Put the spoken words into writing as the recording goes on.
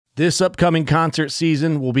This upcoming concert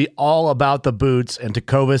season will be all about the boots, and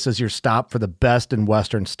Tecovas is your stop for the best in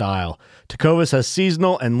Western style. Tecovas has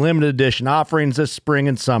seasonal and limited edition offerings this spring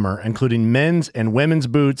and summer, including men's and women's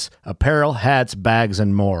boots, apparel, hats, bags,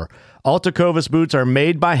 and more. All Tecovas boots are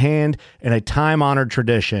made by hand in a time-honored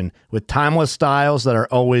tradition with timeless styles that are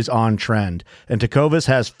always on trend. And Tecovas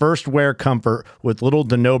has first wear comfort with little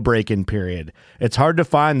to no break-in period. It's hard to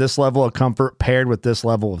find this level of comfort paired with this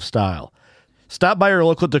level of style. Stop by your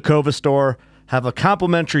local Tecovas store, have a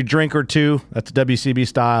complimentary drink or two, that's WCB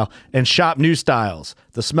style, and shop new styles.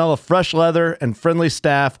 The smell of fresh leather and friendly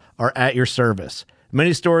staff are at your service.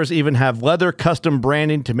 Many stores even have leather custom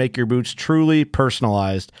branding to make your boots truly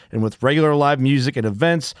personalized. And with regular live music and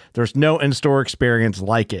events, there's no in-store experience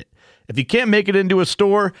like it. If you can't make it into a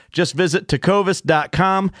store, just visit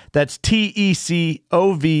tecovas.com. That's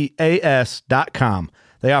TECOVAS.com.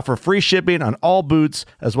 They offer free shipping on all boots,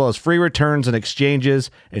 as well as free returns and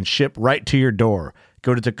exchanges, and ship right to your door.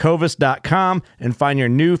 Go to tecovas.com and find your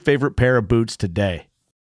new favorite pair of boots today.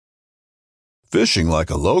 Fishing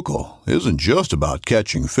like a local isn't just about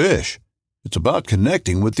catching fish. It's about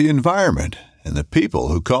connecting with the environment and the people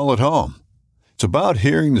who call it home. It's about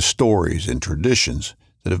hearing the stories and traditions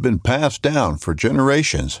that have been passed down for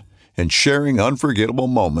generations and sharing unforgettable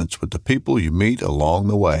moments with the people you meet along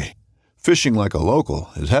the way. Fishing like a local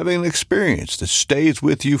is having an experience that stays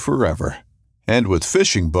with you forever. And with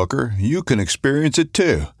Fishing Booker, you can experience it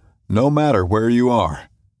too, no matter where you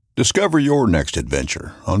are. Discover your next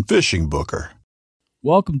adventure on Fishing Booker.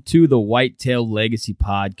 Welcome to the Whitetail Legacy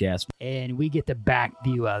Podcast. And we get the back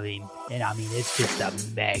view of him. And I mean, it's just a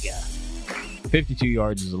mega. 52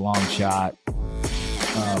 yards is a long shot.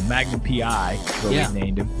 Magnum PI, what we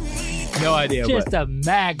named him. No idea. Just a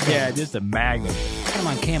magnum. Yeah, just a magnum. Come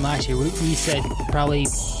on, Cam last year, we said probably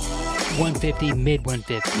 150, mid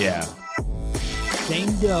 150. Yeah.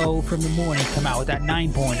 Same doe from the morning come out with that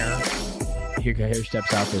 9-pointer. Here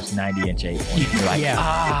steps out this 90-inch 8-pointer. You're like,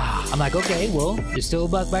 I'm like, okay, well, there's still a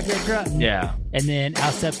buck back there grunting. Yeah. And then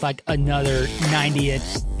out steps like another 90-inch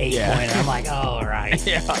 8-pointer. I'm like, all right.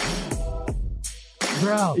 Yeah.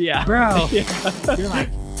 Bro. Yeah. Bro. Yeah. You're like,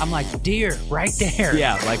 I'm like, deer, right there.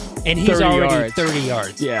 Yeah, like and he's 30 already yards. 30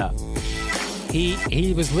 yards. Yeah.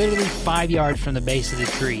 He was literally 5 yards from the base of the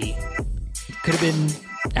tree. Could have been,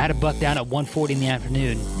 had a buck down at 1:40 in the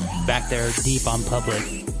afternoon, back there deep on public.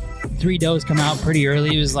 3 does come out pretty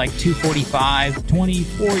early. It was like 245,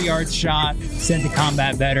 24 yards shot, sent the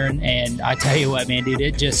combat veteran, and I tell you what, man, dude,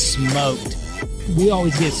 it just smoked. We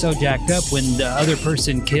always get so jacked up when the other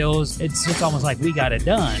person kills. It's just almost like we got it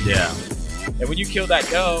done. Yeah. And when you killed that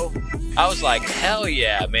doe, I was like, hell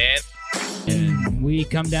yeah, man. And we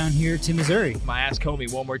come down here to Missouri. I asked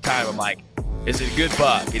Comey one more time. I'm like, is it a good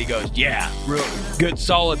buck? And he goes, yeah, real good,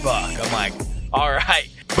 solid buck. I'm like, all right,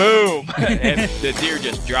 boom. And the deer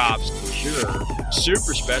just drops. Sure.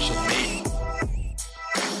 Super special to me.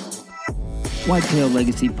 Whitetail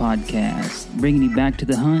Legacy Podcast, bringing you back to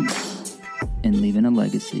the hunt and leaving a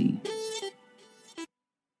legacy.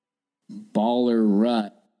 Baller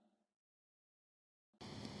Rut.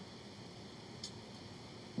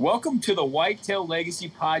 Welcome to the Whitetail Legacy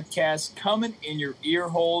Podcast, coming in your ear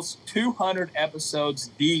holes, 200 episodes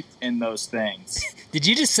deep in those things. Did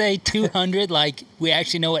you just say 200 like we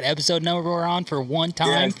actually know what episode number we're on for one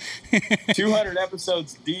time? Yeah, 200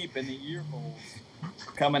 episodes deep in the ear holes,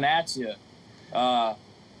 coming at you.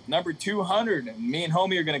 Number 200, and me and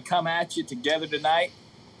Homie are going to come at you together tonight.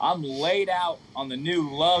 I'm laid out on the new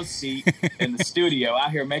love seat in the studio, out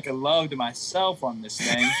here making love to myself on this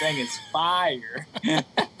thing. Thing is fire.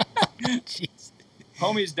 Jeez.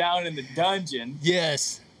 Homie's down in the dungeon.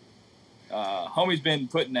 Yes. Homie's been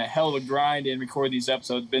putting a hell of a grind in recording these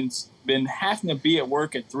episodes. Been having to be at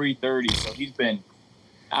work at 3:30, so he's been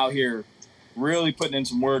out here really putting in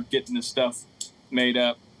some work, getting this stuff made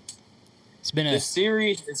up. The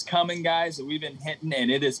series is coming, guys, that we've been hitting, and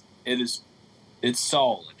it's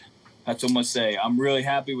solid. That's what I'm gonna say. I'm really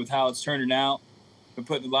happy with how it's turning out. Been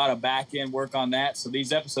putting a lot of back end work on that, so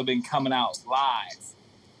these episodes have been coming out live.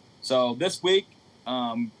 So this week,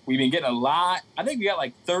 we've been getting a lot. I think we got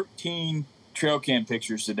like 13 trail cam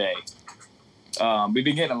pictures today. We've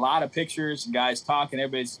been getting a lot of pictures, guys talking.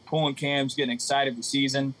 Everybody's pulling cams, getting excited for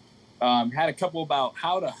season. Had a couple about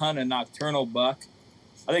how to hunt a nocturnal buck.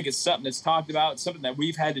 I think it's something that's talked about. It's something that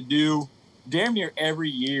we've had to do damn near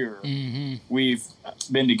every year. Mm-hmm. We've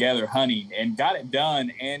been together hunting and got it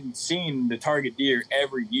done and seen the target deer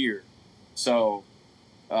every year. So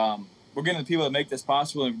we're getting the people that make this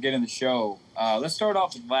possible and getting the show. Let's start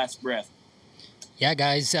off with Last Breath. Yeah,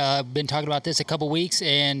 guys, been talking about this a couple weeks,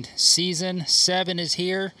 and season 7 is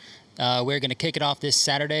here. We're going to kick it off this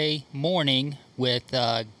Saturday morning with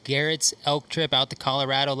Garrett's elk trip out to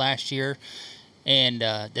Colorado last year. And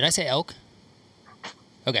did I say elk?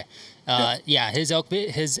 Okay. Yeah, his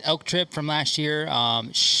elk trip from last year,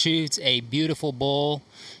 shoots a beautiful bull,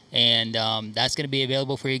 and that's going to be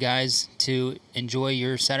available for you guys to enjoy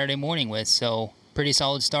your Saturday morning with. So pretty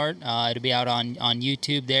solid start. It'll be out on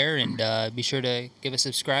YouTube there, and be sure to give us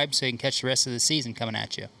a subscribe so you can catch the rest of the season coming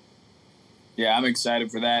at you. Yeah, I'm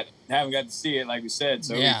excited for that. I haven't got to see it, like we said,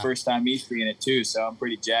 so it'll be the first time he's seeing it too, so I'm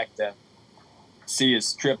pretty jacked to see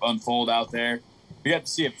his trip unfold out there. We got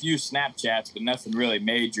to see a few Snapchats, but nothing really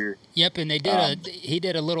major. Yep, and he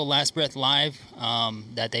did a little Last Breath Live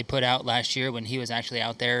that they put out last year when he was actually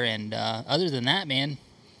out there, and other than that, man,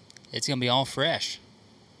 it's going to be all fresh.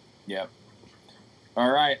 Yep.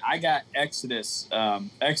 All right, I got Exodus.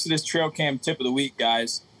 Exodus Trail Cam tip of the week,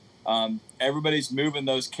 guys. Everybody's moving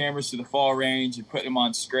those cameras to the fall range and putting them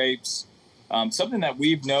on scrapes. Something that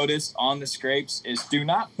we've noticed on the scrapes is do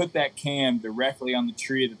not put that cam directly on the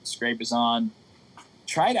tree that the scrape is on.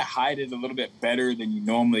 Try to hide it a little bit better than you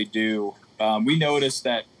normally do. We noticed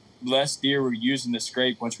that less deer were using the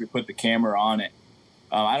scrape once we put the camera on it.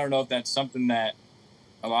 I don't know if that's something that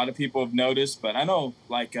a lot of people have noticed, but I know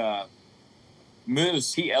like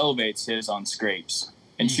Moose, he elevates his on scrapes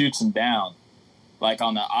and shoots them down like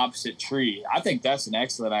on the opposite tree. I think that's an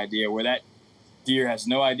excellent idea where that deer has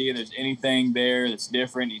no idea there's anything there that's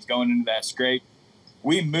different. He's going into that scrape.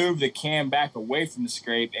 We moved the cam back away from the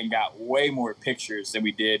scrape and got way more pictures than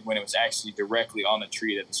we did when it was actually directly on the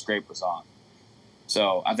tree that the scrape was on.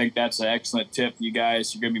 So I think that's an excellent tip, you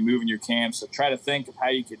guys. You're going to be moving your cam, so try to think of how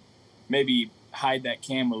you could maybe hide that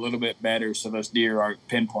cam a little bit better so those deer aren't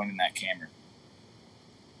pinpointing that camera.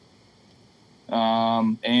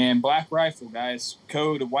 And Black Rifle, guys,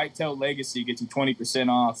 code Whitetail Legacy gets you 20%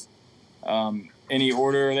 off. Any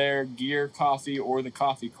order there, gear, coffee, or the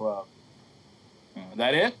coffee club. Is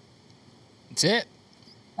that it? That's it.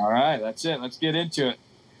 All right, that's it. Let's get into it.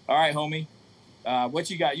 All right, homie. What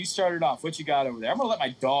you got? You started off. What you got over there? I'm going to let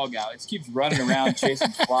my dog out. It keeps running around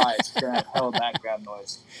chasing flies. It's going to have hell of background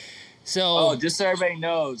noise. So, just so everybody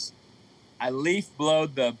knows, I leaf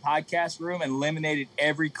blowed the podcast room and eliminated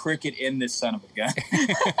every cricket in this son of a gun.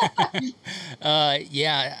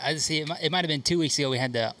 Yeah, I see. It might have been 2 weeks ago. We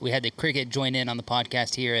had the cricket join in on the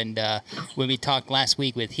podcast here, and when we talked last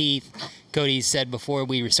week with Heath, Cody said before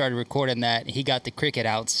we started recording that he got the cricket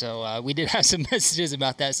out. So we did have some messages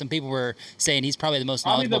about that. Some people were saying he's probably the most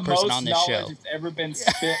knowledgeable person on this show. Probably the most knowledge that's ever been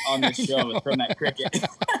spit on this show is from that cricket.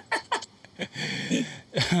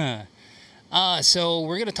 So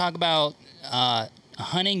we're going to talk about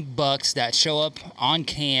hunting bucks that show up on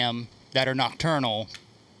cam that are nocturnal.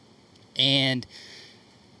 And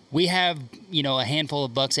we have, a handful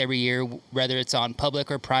of bucks every year, whether it's on public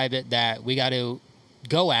or private, that we got to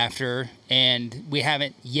go after. And we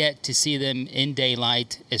haven't yet to see them in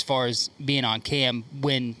daylight as far as being on cam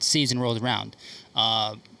when season rolls around.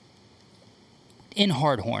 In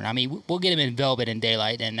Hardhorn, I mean, we'll get them in velvet in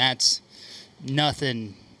daylight, and that's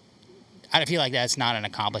nothing. I feel like that's not an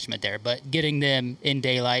accomplishment there, but getting them in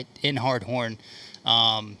daylight in Hardhorn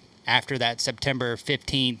after that September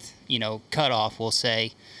 15th, cutoff, we'll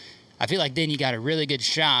say, I feel like then you got a really good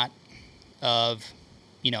shot of,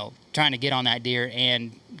 trying to get on that deer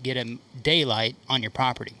and get him daylight on your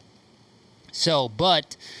property. So,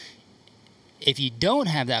 but if you don't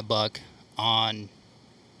have that buck on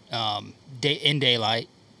in daylight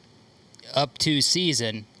up to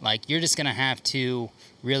season, like you're just going to have to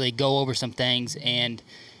really go over some things and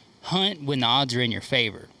hunt when the odds are in your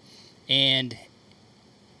favor. And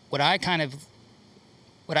what I kind of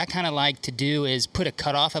like to do is put a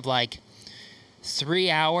cutoff of like 3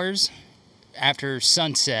 hours after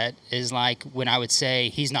sunset is like when I would say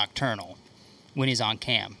he's nocturnal when he's on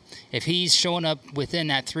cam. If he's showing up within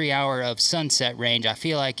that 3 hour of sunset range, I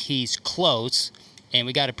feel like he's close and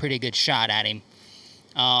we got a pretty good shot at him.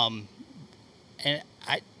 And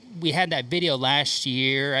we had that video last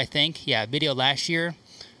year, I think. Yeah, video last year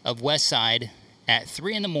of Westside at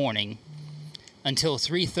 3 a.m. until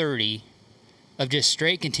 3:30 of just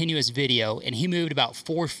straight continuous video, and he moved about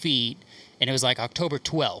 4 feet, and it was like October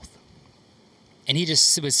 12th. And he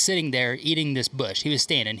just was sitting there eating this bush. He was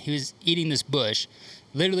standing. He was eating this bush,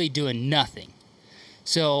 literally doing nothing.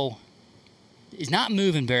 So he's not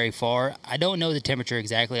moving very far. I don't know the temperature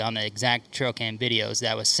exactly on the exact trail cam videos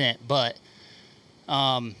that was sent, but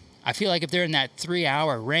I feel like if they're in that 3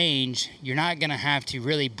 hour range, you're not going to have to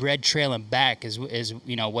really bread trail him back, is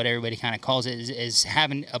what everybody kind of calls it, is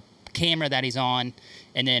having a camera that he's on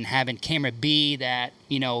and then having camera B that,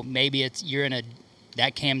 maybe you're in a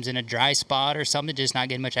that cam's in a dry spot or something, just not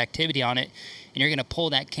getting much activity on it, and you're going to pull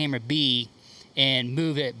that camera B and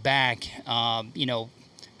move it back,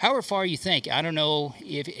 however far you think. I don't know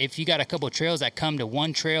if you got a couple of trails that come to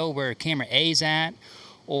one trail where camera A's at,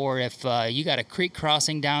 or if you got a creek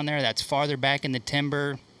crossing down there that's farther back in the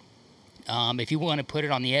timber. If you want to put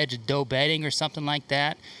it on the edge of doe bedding or something like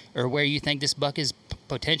that, or where you think this buck is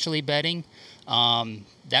potentially bedding,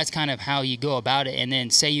 that's kind of how you go about it. And then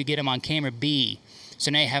say you get him on camera B,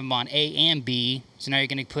 so now you have him on A and B, so now you're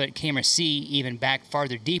going to put camera C even back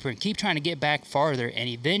farther deeper and keep trying to get back farther, and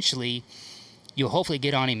eventually you'll hopefully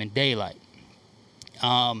get on him in daylight.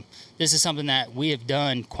 This is something that we have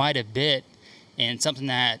done quite a bit, and something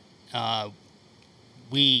that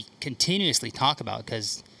we continuously talk about,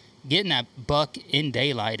 because getting that buck in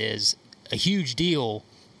daylight is a huge deal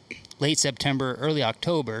late September, early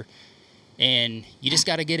October, and you just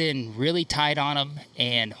got to get in really tight on them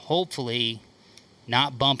and hopefully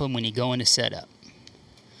not bump them when you go into setup.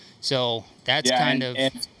 So that's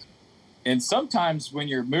and sometimes when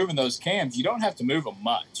you're moving those cams, you don't have to move them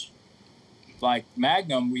much. Like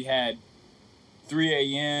Magnum, we had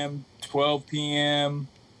 3 a.m., 12 p.m.,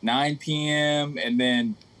 9 p.m., and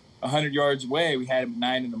then 100 yards away, we had him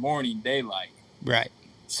 9 in the morning, daylight. Right.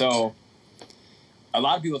 So a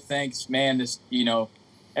lot of people think, man, this,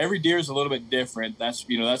 every deer is a little bit different. That's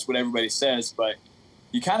what everybody says, but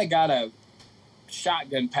you kind of got to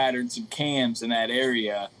shotgun pattern some cams in that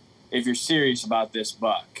area if you're serious about this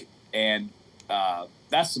buck. And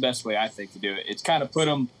that's the best way I think to do it. It's kind of put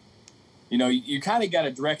them, you kind of got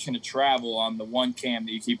a direction of travel on the one cam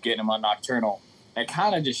that you keep getting them on nocturnal. That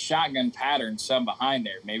kind of just shotgun pattern some behind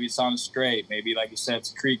there. Maybe it's on a straight. Maybe, like you said,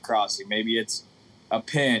 it's a creek crossing. Maybe it's a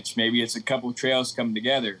pinch. Maybe it's a couple of trails coming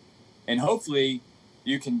together. And hopefully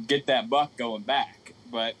you can get that buck going back.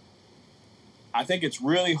 But I think it's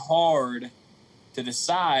really hard to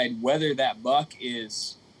decide whether that buck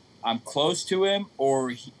is, I'm close to him,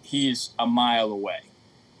 or he's a mile away.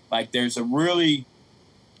 Like, there's a really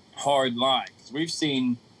hard line. 'Cause we've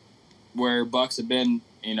seen where bucks have been,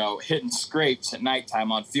 hitting scrapes at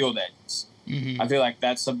nighttime on field edges. Mm-hmm. I feel like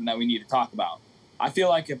that's something that we need to talk about. I feel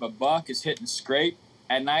like if a buck is hitting scrape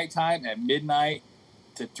at nighttime, at midnight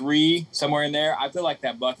to 3, somewhere in there, I feel like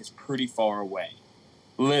that buck is pretty far away,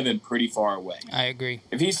 living pretty far away. I agree.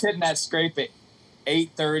 If he's hitting that scrape at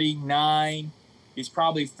 8:30, 9, he's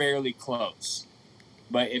probably fairly close.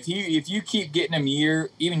 But if you keep getting him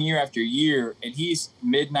year after year, and he's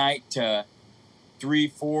midnight to 3,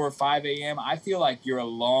 4, 5 a.m., I feel like you're a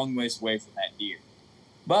long ways away from that deer.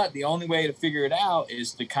 But the only way to figure it out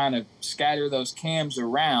is to kind of scatter those cams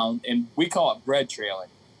around, and we call it bread trailing.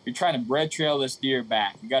 You're trying to bread trail this deer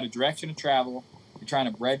back. You got a direction of travel. You're trying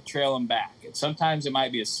to bread trail him back. And sometimes it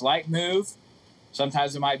might be a slight move.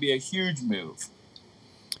 Sometimes it might be a huge move.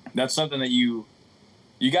 That's something that you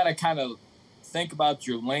got to kind of think about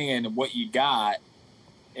your land and what you got.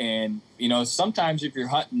 And, sometimes if you're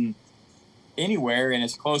hunting anywhere and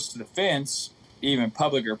it's close to the fence, even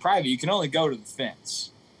public or private, you can only go to the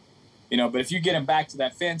fence. But if you get him back to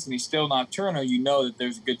that fence and he's still nocturnal, that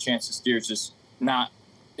there's a good chance the steer's just not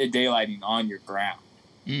daylighting on your ground.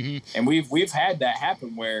 Mm-hmm. And we've had that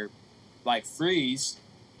happen where, like Freeze,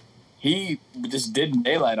 he just didn't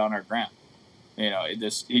daylight on our ground.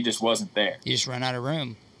 He just wasn't there. You just run out of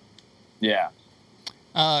room. Yeah.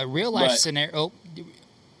 Real life scenario. Oh,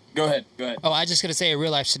 go ahead. Oh, I was just gonna say a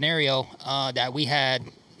real life scenario that we had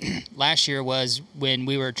last year was when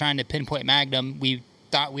we were trying to pinpoint Magnum. We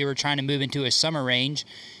thought we were trying to move into a summer range,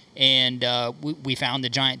 and we found the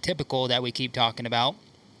giant typical that we keep talking about,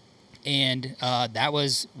 and that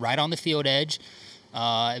was right on the field edge.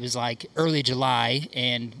 It was like early July,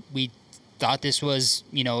 and we thought this was,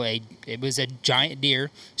 it was a giant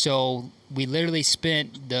deer. So we literally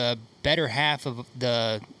spent the better half of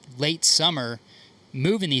the late summer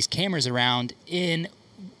moving these cameras around in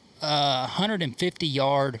a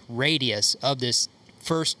 150-yard radius of this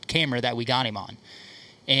first camera that we got him on.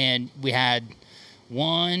 And we had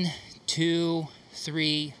 1, 2,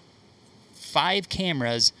 3, 5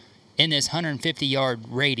 cameras in this 150-yard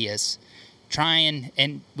radius,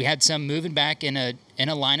 and we had some moving back in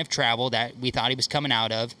a line of travel that we thought he was coming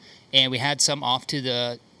out of, and we had some off to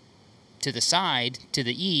the side, to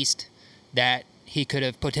the east, that he could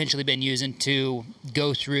have potentially been using to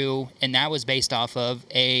go through, and that was based off of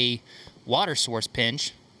a water source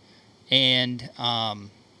pinch. And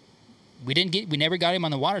we never got him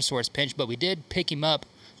on the water source pinch, but we did pick him up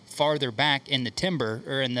farther back in the timber,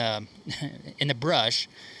 or in the brush,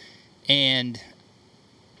 and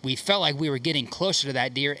we felt like we were getting closer to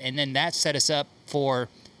that deer, and then that set us up for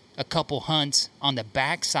a couple hunts on the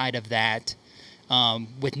back side of that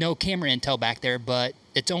with no camera intel back there, but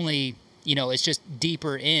it's only, it's just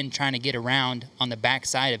deeper in trying to get around on the back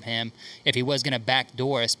side of him if he was going to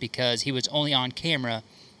backdoor us, because he was only on camera,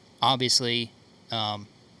 obviously,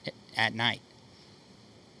 at night.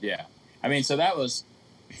 Yeah. I mean, so that was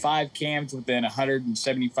 5 cams within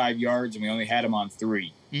 175 yards, and we only had him on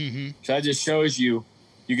 3. Mm-hmm. So that just shows you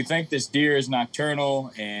can think this deer is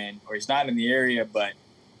nocturnal or he's not in the area, but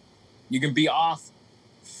you can be off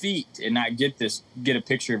feet and not get a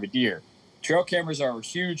picture of a deer. Trail cameras are a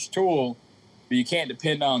huge tool, but you can't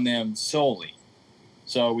depend on them solely.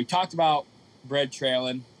 So we talked about bred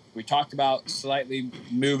trailing. We talked about slightly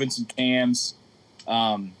moving some cams.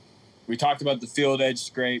 We talked about the field edge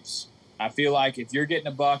scrapes. I feel like if you're getting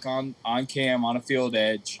a buck on cam on a field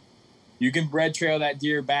edge, you can bred trail that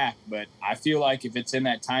deer back. But I feel like if it's in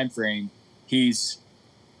that time frame, he's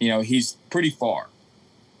pretty far.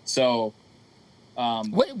 So,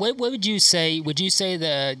 what would you say? Would you say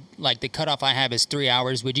the cutoff I have is 3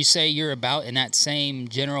 hours? Would you say you're about in that same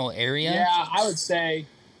general area? Yeah, I would say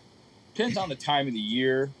depends on the time of the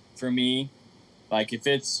year for me. Like if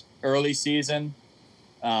it's early season,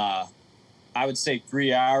 I would say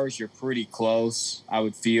 3 hours. You're pretty close. I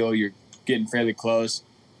would feel you're getting fairly close.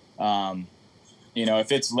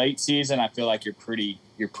 If it's late season, I feel like you're pretty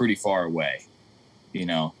far away.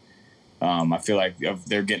 I feel like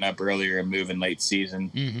they're getting up earlier and moving late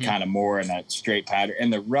season, kind of more in that straight pattern. In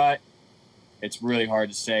the rut, it's really hard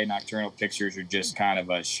to say. Nocturnal pictures are just kind of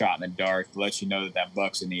a shot in the dark to let you know that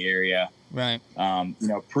buck's in the area. Right.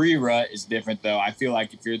 Pre-rut is different, though. I feel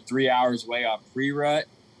like if you're 3 hours away on pre-rut,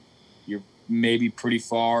 you're maybe pretty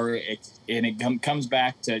far. It comes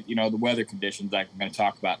back to, the weather conditions like we're going to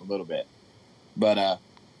talk about in a little bit. But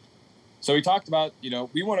so we talked about,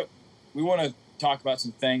 we want to talk about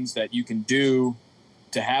some things that you can do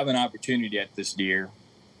to have an opportunity at this deer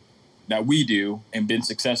that we do and been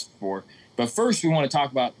successful for. But first, we want to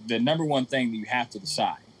talk about the number one thing that you have to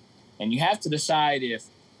decide. And you have to decide if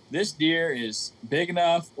this deer is big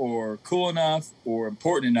enough or cool enough or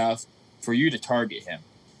important enough for you to target him.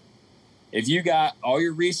 If you got all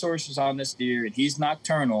your resources on this deer and he's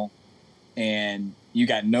nocturnal and you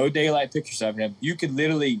got no daylight pictures of him, you could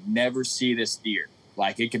literally never see this deer.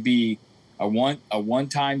 Like it could be a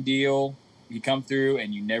one-time deal. You come through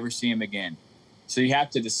and you never see him again. So you have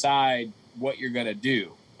to decide what you're going to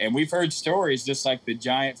do. And we've heard stories just like the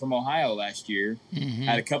giant from Ohio last year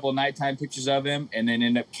had a couple of nighttime pictures of him and then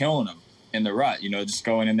end up killing him in the rut, just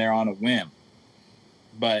going in there on a whim.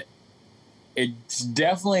 But it's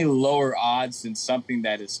definitely lower odds than something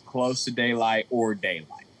that is close to daylight or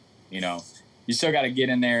daylight. You still got to get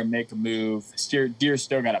in there and make a move. Deer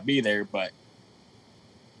still got to be there, but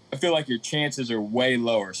I feel like your chances are way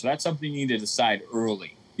lower. So that's something you need to decide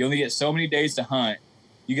early. You only get so many days to hunt.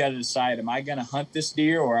 You got to decide, am I going to hunt this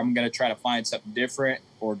deer or I'm going to try to find something different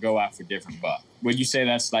or go after a different buck? Would you say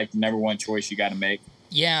that's like the number one choice you got to make?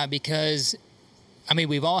 Yeah, because,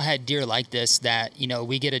 we've all had deer like this that,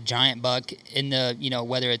 we get a giant buck in the,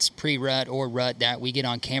 whether it's pre-rut or rut that we get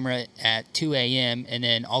on camera at 2 a.m. and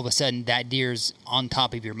then all of a sudden that deer's on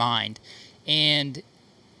top of your mind. And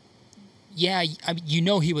yeah,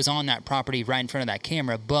 he was on that property right in front of that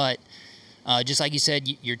camera, but just like you said,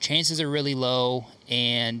 your chances are really low.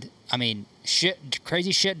 And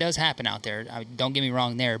crazy shit does happen out there. Don't get me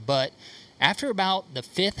wrong there, but after about the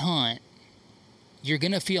 5th hunt, you're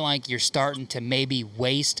going to feel like you're starting to maybe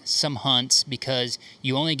waste some hunts because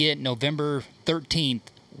you only get November 13th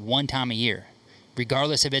one time a year.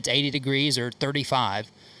 Regardless if it's 80 degrees or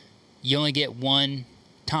 35, you only get one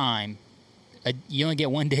time. You only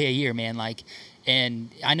get one day a year, man.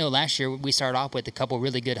 And I know last year we started off with a couple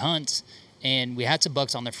really good hunts, and we had some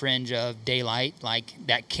bucks on the fringe of daylight. Like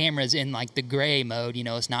that camera's in like the gray mode.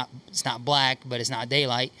 It's not black, but it's not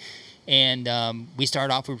daylight. And we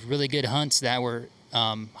started off with really good hunts that were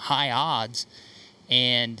high odds.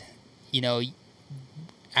 And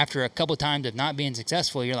after a couple times of not being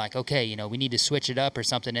successful, you're like, okay, we need to switch it up or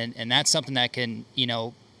something. And that's something that can,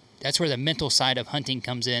 that's where the mental side of hunting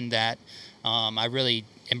comes in that I really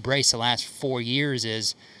embraced the last 4 years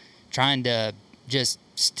is trying to just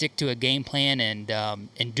stick to a game plan and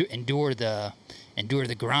endure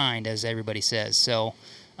the grind, as everybody says. So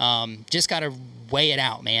just got to weigh it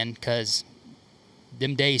out, man, because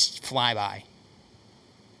them days fly by.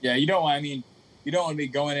 Yeah, you don't want to be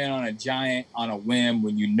going in on a giant on a whim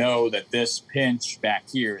when you know that this pinch back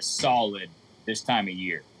here is solid this time of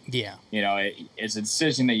year. Yeah. It's a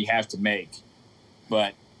decision that you have to make.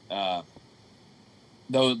 But though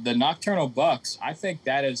the nocturnal bucks, I think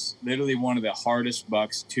that is literally one of the hardest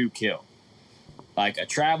bucks to kill. Like a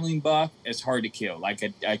traveling buck, it's hard to kill. Like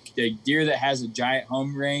a deer that has a giant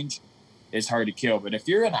home range, it's hard to kill. But if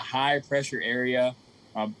you're in a high pressure area,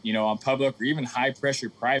 on public or even high pressure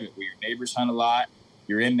private where your neighbors hunt a lot,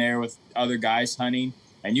 you're in there with other guys hunting,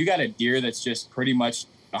 and you got a deer that's just pretty much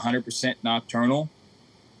 100% nocturnal,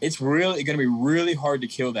 it's really going to be really hard to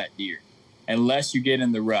kill that deer unless you get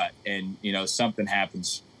in the rut and, something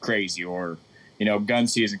happens crazy or, gun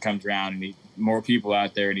season comes around and more people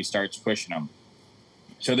out there and he starts pushing them.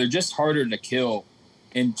 So they're just harder to kill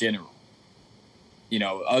in general,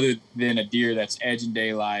 other than a deer that's edging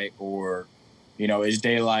daylight or, is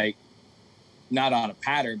daylight not on a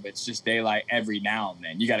pattern, but it's just daylight every now and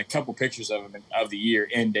then. You got a couple pictures of them of the year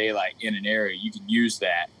in daylight in an area. You can use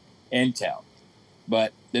that intel.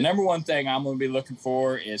 But the number one thing I'm going to be looking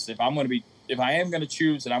for is if I am going to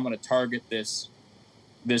choose that I'm going to target this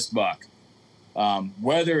buck,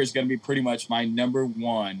 weather is going to be pretty much my number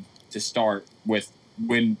one to start with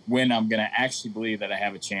when I'm going to actually believe that I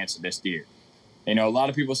have a chance at this deer. A lot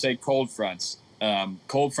of people say cold fronts.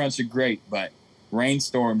 Cold fronts are great, but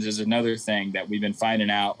rainstorms is another thing that we've been finding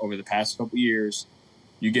out over the past couple years.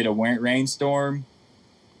 You get a rainstorm,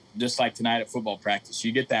 just like tonight at football practice.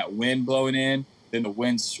 You get that wind blowing in, then the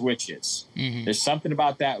wind switches. Mm-hmm. There's something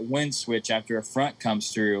about that wind switch after a front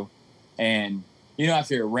comes through, and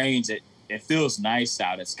after it rains, it feels nice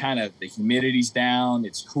out. It's kind of the humidity's down,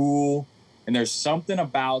 it's cool, and there's something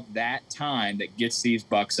about that time that gets these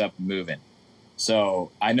bucks up and moving.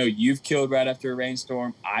 So I know you've killed right after a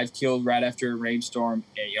rainstorm. I've killed right after a rainstorm,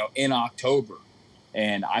 in October.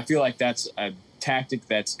 And I feel like that's a tactic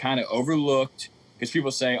that's kind of overlooked because people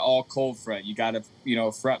say, cold front. You got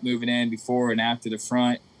a front moving in before and after the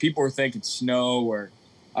front. People are thinking snow, or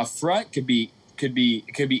a front could be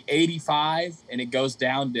 85 and it goes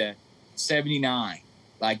down to 79.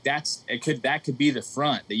 Like that could be the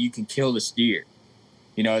front that you can kill this deer.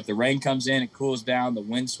 If the rain comes in, it cools down, the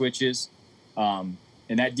wind switches.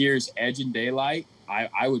 And that deer is edging daylight,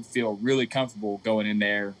 I would feel really comfortable going in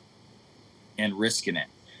there and risking it.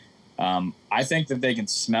 I think that they can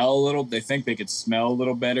smell a little. They think they could smell a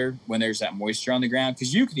little better when there's that moisture on the ground,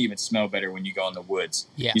 because you can even smell better when you go in the woods.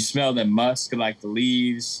 Yeah. You smell the musk, like the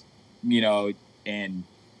leaves,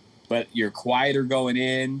 but you're quieter going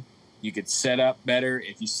in. You could set up better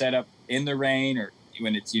if you set up in the rain or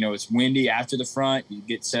when it's it's windy after the front. You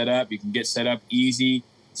get set up. You can get set up easy.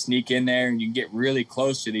 Sneak in there and you can get really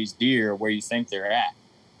close to these deer where you think they're at.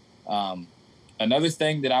 Another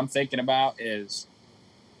thing that I'm thinking about is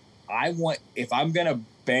if I'm going to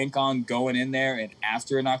bank on going in there and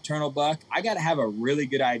after a nocturnal buck, I got to have a really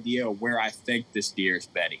good idea of where I think this deer is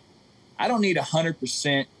bedding. I don't need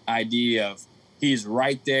 100% idea of he's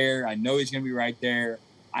right there. I know he's going to be right there.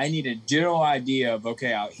 I need a general idea of,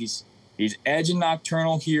 he's edging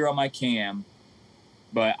nocturnal here on my cam,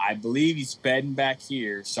 but I believe he's bedding back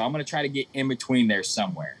here. So I'm going to try to get in between there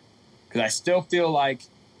somewhere. Because I still feel like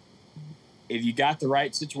if you got the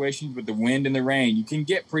right situations with the wind and the rain, you can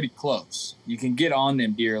get pretty close. You can get on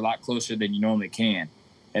them deer a lot closer than you normally can.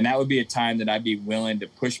 And that would be a time that I'd be willing to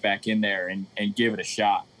push back in there and give it a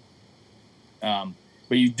shot. But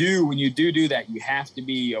when you do that, you have to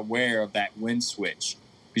be aware of that wind switch.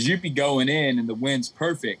 Because you'd be going in and the wind's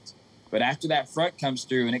perfect. But after that front comes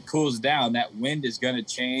through and it cools down, that wind is going to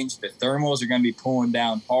change. The thermals are going to be pulling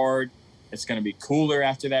down hard. It's going to be cooler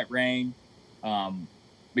after that rain.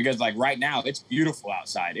 Because like right now, it's beautiful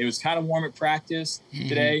outside. It was kind of warm at practice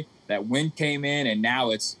today. That wind came in and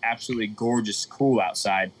now it's absolutely gorgeous, cool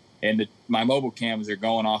outside. And my mobile cams are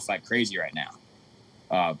going off like crazy right now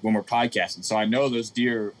when we're podcasting. So I know those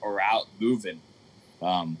deer are out moving.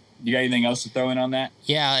 You got anything else to throw in on that?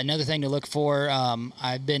 Yeah, another thing to look for.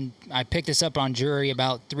 I picked this up on Jury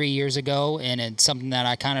about 3 years ago, and it's something that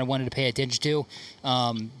I kind of wanted to pay attention to.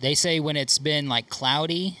 They say when it's been like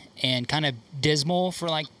cloudy and kind of dismal for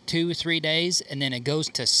like 2 or 3 days, and then it goes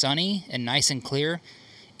to sunny and nice and clear.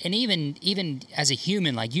 And even as a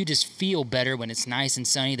human, like you just feel better when it's nice and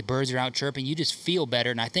sunny. The birds are out chirping. You just feel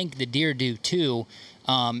better, and I think the deer do too.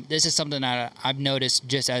 This is something that I've noticed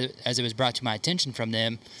just as it was brought to my attention from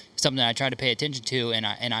them, something that I try to pay attention to,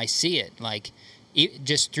 and I see it like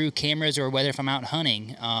just through cameras or whether if I'm out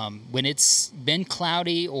hunting. When it's been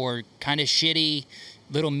cloudy or kind of shitty,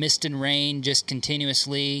 little mist and rain just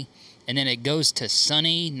continuously, and then it goes to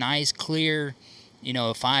sunny, nice, clear,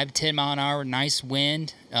 5-10 mile an hour, nice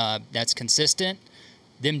wind that's consistent,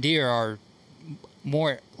 them deer are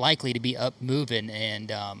more likely to be up moving.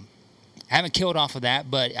 And I haven't killed off of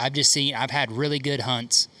that, but I've had really good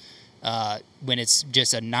hunts when it's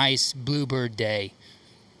just a nice bluebird day.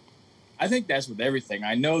 I think that's with everything.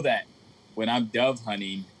 I know that when I'm dove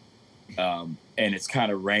hunting, and it's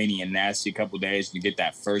kind of rainy and nasty a couple of days, and you get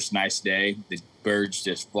that first nice day, the birds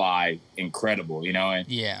just fly incredible, you know?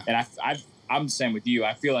 And I'm the same with you.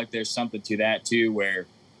 I feel like there's something to that too, where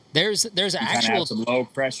there's actual have some low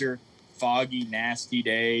pressure, foggy, nasty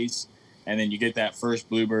days, and then you get that first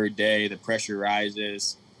bluebird day, the pressure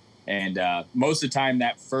rises. And most of the time,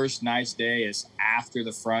 that first nice day is after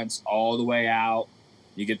the front's all the way out.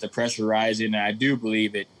 You get the pressure rising, and I do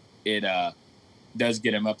believe it does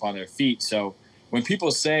get them up on their feet. So when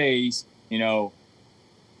people say, you know,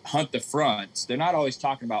 hunt the fronts, they're not always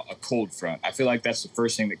talking about a cold front. I feel like that's the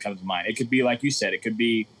first thing that comes to mind. It could be, like you said, it could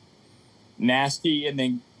be nasty, and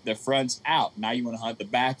then the front's out. Now you want to hunt the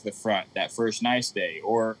back of the front that first nice day,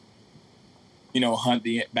 or, you know, hunt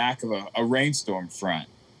the back of a rainstorm front.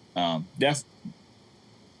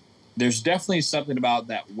 There's definitely something about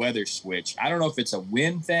that weather switch. I don't know if it's a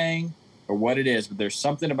wind thing or what it is, but there's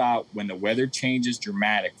something about when the weather changes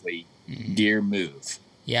dramatically, deer move.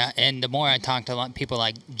 Yeah, and the more I talk to a lot of people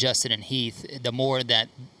like Justin and Heath, the more that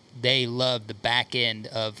they love the back end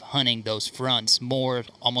of hunting those fronts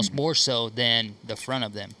almost more so than the front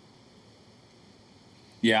of them.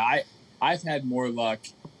 Yeah, I've had more luck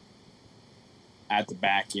at the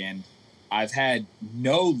back end. I've had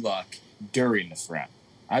no luck during the front.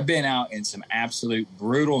 I've been out in some absolute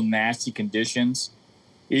brutal, nasty conditions,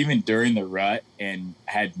 even during the rut, and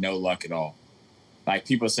had no luck at all. Like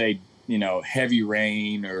people say, you know, heavy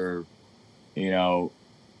rain or, you know,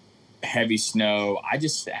 heavy snow. I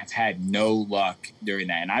just have had no luck during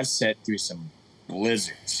that. And I've sat through some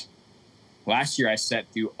blizzards. Last year, I sat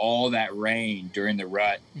through all that rain during the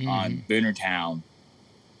rut on Boonertown.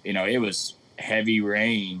 You know, it was heavy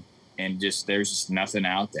rain. And there's just nothing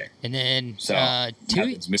out there. And then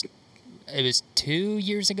it was 2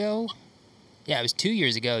 years ago. Yeah, it was 2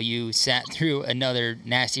 years ago. You sat through another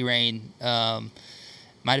nasty rain.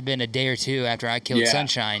 Might have been a day or two after I killed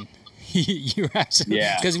Sunshine. You were absolutely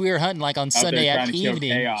because we were hunting like on Sunday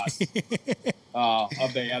evening. Up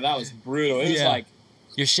there, that was brutal. It was like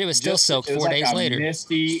your shit was still soaked 4 days later.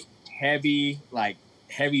 Misty, heavy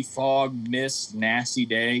fog, mist, nasty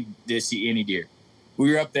day. Didn't see any deer.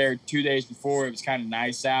 We were up there 2 days before. It was kind of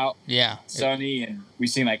nice out. Yeah. Sunny, and we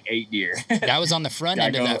seen like 8 deer. That was on the front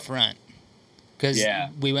end of that front. Because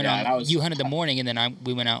we went on, you hunted the morning, and then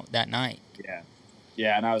we went out that night. Yeah.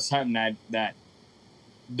 Yeah, and I was hunting that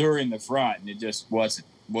during the front, and it just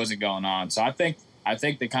wasn't going on. So I think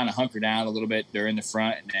they kind of hunker down a little bit during the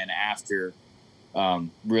front, and then after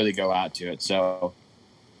really go out to it. So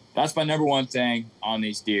that's my number one thing on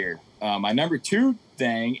these deer. My number two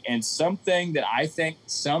thing, and something that I think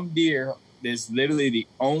some deer is literally the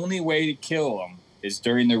only way to kill them, is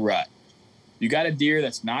during the rut. You got a deer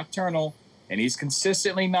that's nocturnal, and he's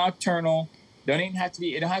consistently nocturnal. It don't have to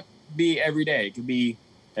be every day. It could be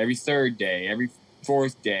every third day, every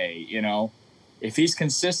fourth day. You know, if he's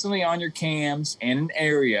consistently on your cams in an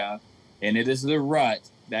area, and it is the rut,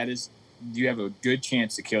 you have a good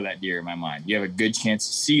chance to kill that deer. In my mind, you have a good chance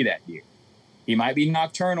to see that deer. He might be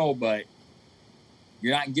nocturnal, but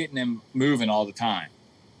you're not getting him moving all the time.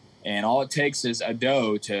 And all it takes is a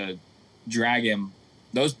doe to drag him.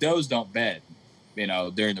 Those does don't bed, you know,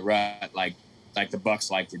 during the rut like the bucks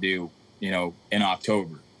like to do, you know, in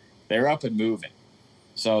October. They're up and moving.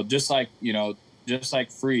 So just like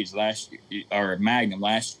Freeze last year, or Magnum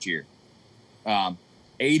last year,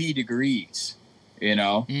 80 degrees, you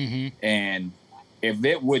know, and if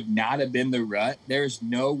it would not have been the rut, there's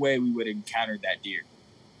no way we would have encountered that deer.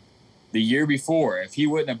 The year before, if he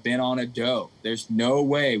wouldn't have been on a doe, there's no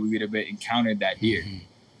way we would have encountered that deer.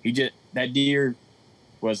 That deer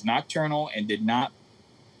was nocturnal and did not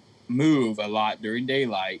move a lot during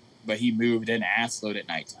daylight, but he moved an ass load at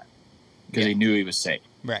nighttime because he knew he was safe.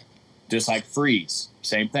 Right. Just like Freeze,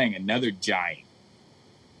 same thing, another giant.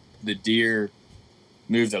 The deer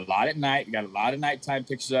moved a lot at night. We got a lot of nighttime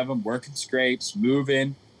pictures of him working scrapes,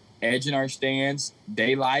 moving, edging our stands.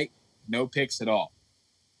 Daylight, no pics at all.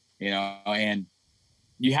 You know, and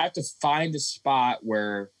you have to find a spot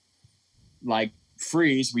where, like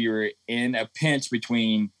Freeze, we were in a pinch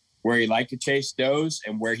between where he liked to chase does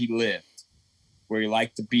and where he lived, where he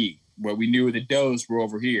liked to be, where we knew the does were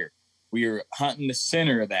over here. We were hunting the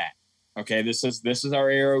center of that. Okay, this is our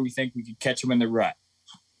area. We think we could catch him in the rut.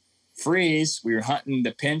 Freeze, we were hunting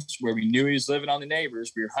the pinch where we knew he was living on the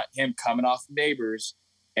neighbors. We were hunting him coming off the neighbors,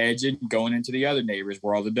 edging, going into the other neighbors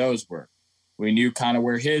where all the does were. We knew kind of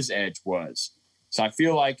where his edge was. So I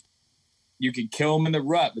feel like you can kill him in the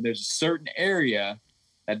rut, but there's a certain area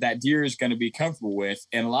that deer is going to be comfortable with.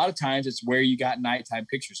 And a lot of times it's where you got nighttime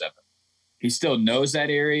pictures of him. He still knows that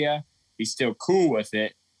area. He's still cool with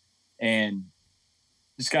it. And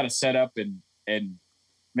just got to set up and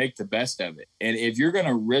make the best of it. And if you're going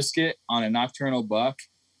to risk it on a nocturnal buck,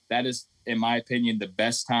 that is, in my opinion, the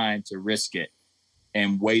best time to risk it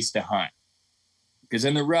and waste a hunt. Because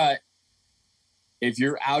in the rut, if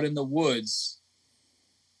you're out in the woods,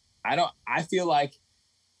 I feel like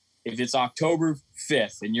if it's October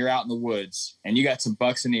 5th and you're out in the woods and you got some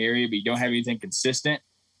bucks in the area, but you don't have anything consistent,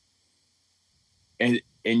 and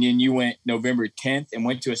then you went November 10th and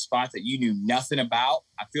went to a spot that you knew nothing about,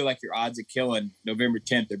 I feel like your odds of killing November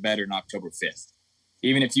 10th are better than October 5th.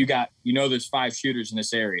 Even if there's 5 shooters in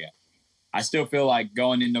this area, I still feel like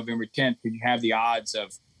going in November 10th, because you have the odds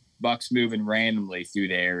of bucks moving randomly through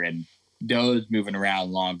there and does moving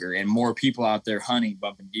around longer and more people out there hunting,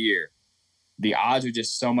 bumping deer. The odds are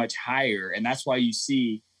just so much higher. And that's why you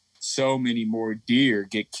see so many more deer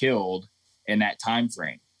get killed in that time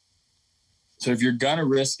frame. So if you're going to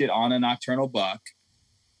risk it on a nocturnal buck,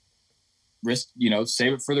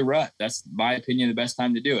 save it for the rut. That's, in my opinion, the best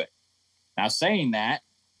time to do it. Now, saying that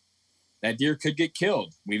deer could get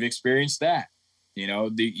killed. We've experienced that.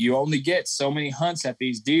 You only get so many hunts at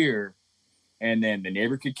these deer, and then the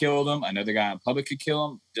neighbor could kill them. Another guy in public could kill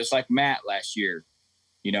them, just like Matt last year.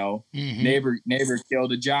 Neighbor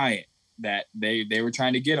killed a giant that they were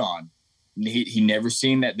trying to get on. He never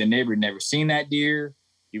seen that. The neighbor never seen that deer.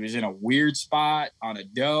 He was in a weird spot on a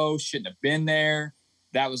doe, shouldn't have been there.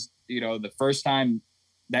 That was, the first time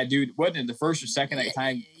that dude, wasn't it the first or second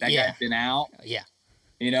time that guy had been out? Yeah.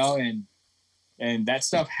 And that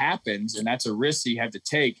stuff happens, and that's a risk you have to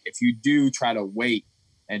take if you do try to wait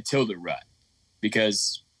until the rut,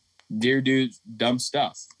 because deer do dumb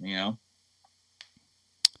stuff, You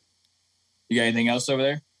got anything else over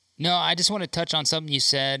there? No, I just want to touch on something you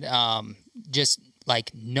said. Just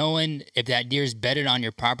like knowing if that deer is bedded on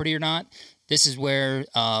your property or not. This is where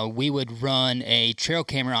we would run a trail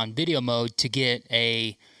camera on video mode to get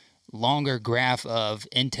a longer graph of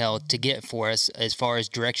intel to get for us as far as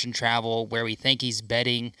direction travel, where we think he's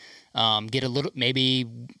bedding, get a little, maybe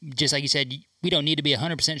just like you said, we don't need to be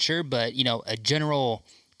 100% sure, but a general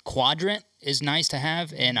quadrant is nice to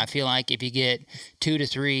have. And I feel like if you get 2 to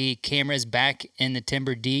 3 cameras back in the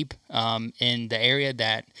timber deep in the area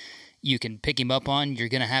that you can pick him up on, you're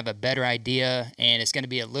going to have a better idea, and it's going to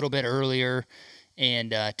be a little bit earlier, and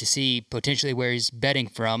to see potentially where he's bedding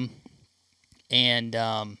from. And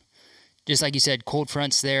just like you said, cold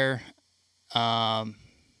fronts there. I'll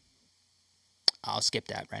skip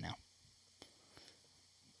that right now.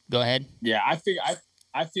 Go ahead. Yeah, I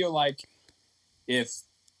feel like if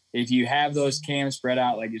you have those cams spread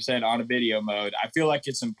out, like you said, on a video mode, I feel like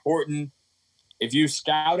it's important. If you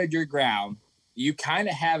scouted your ground, you kind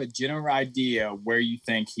of have a general idea where you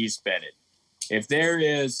think he's bedded. If there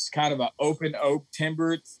is kind of an open oak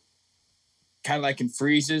timber, kind of like in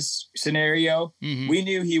Freeze's scenario, we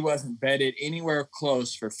knew he wasn't bedded anywhere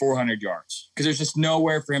close for 400 yards because there's just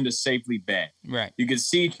nowhere for him to safely bed. Right. You could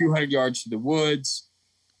see 200 yards to the woods.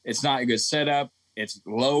 It's not a good setup. It's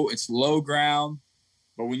low ground.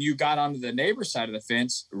 But when you got onto the neighbor side of the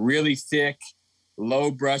fence, really thick, low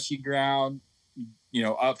brushy ground,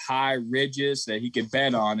 up high ridges that he could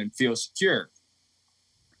bed on and feel secure.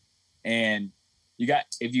 And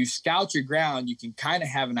if you scout your ground, you can kind of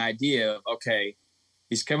have an idea of, okay,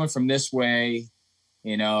 he's coming from this way,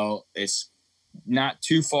 it's not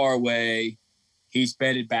too far away. He's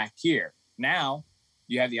bedded back here. Now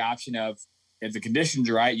you have the option of, if the conditions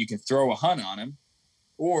are right, you can throw a hunt on him,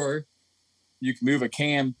 or you can move a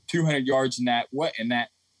cam 200 yards in that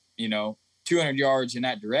 200 yards in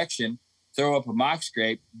that direction, throw up a mock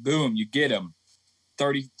scrape, boom, you get him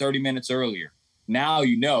 30 minutes earlier. Now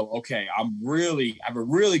okay, I have a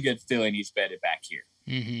really good feeling he's bedded back here.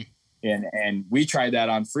 Mm-hmm. And we tried that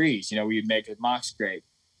on Freeze. We'd make a mock scrape.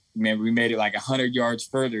 Remember, we made it like 100 yards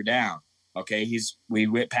further down. Okay, we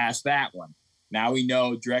went past that one. Now we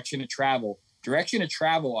know direction of travel. Direction of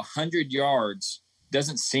travel 100 yards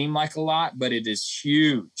doesn't seem like a lot, but it is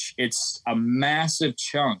huge. It's a massive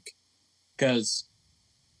chunk, because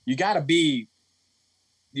you want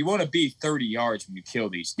to be 30 yards when you kill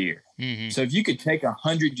these deer. Mm-hmm. So if you could take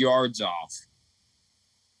 100 yards off,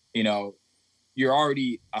 you're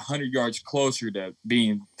already 100 yards closer to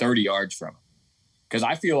being 30 yards from them. Because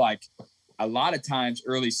I feel like a lot of times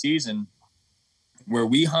early season where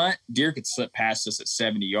we hunt, deer could slip past us at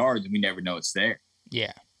 70 yards and we never know it's there.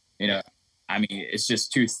 Yeah. I mean, it's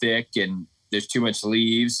just too thick and there's too much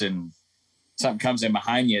leaves, and something comes in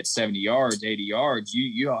behind you at 70 yards, 80 yards,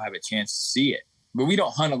 you don't have a chance to see it. But we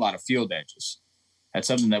don't hunt a lot of field edges. That's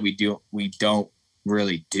something that we don't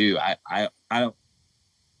really do. I don't,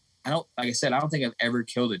 like I said, I don't think I've ever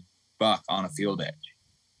killed a buck on a field edge.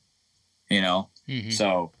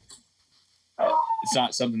 So it's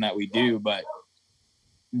not something that we do, but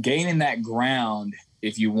gaining that ground,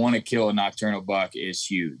 if you want to kill a nocturnal buck, is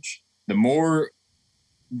huge. The more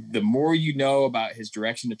you know about his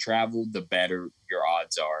direction to travel, the better your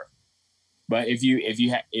odds are. But if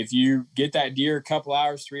you get that deer a couple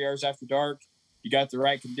hours, 3 hours after dark, you got the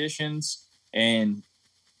right conditions, and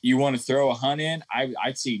you want to throw a hunt in,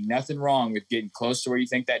 I'd see nothing wrong with getting close to where you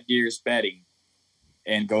think that deer is bedding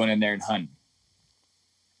and going in there and hunting.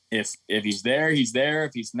 If he's there, he's there.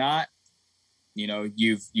 If he's not, you know,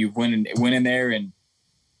 you've went in there and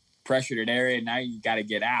pressured an area, and now you got to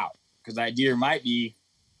get out, because that deer might be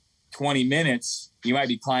 20 minutes. You might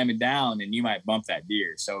be climbing down, and you might bump that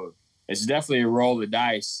deer. So it's definitely a roll of the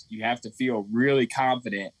dice. You have to feel really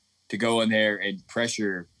confident to go in there and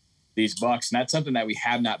pressure these bucks. And that's something that we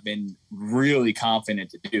have not been really confident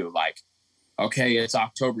to do. Like, okay, it's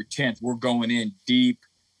October 10th. We're going in deep.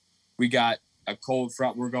 We got a cold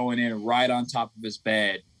front. We're going in right on top of his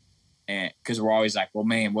bed. And because we're always like, well,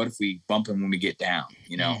 man, what if we bump him when we get down,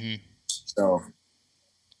 you know? So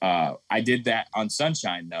I did that on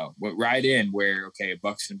Sunshine, though. Went right in where, okay, a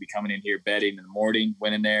buck's going to be coming in here bedding in the morning.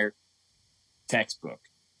 Went in there, textbook.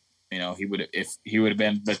 You know, if he would have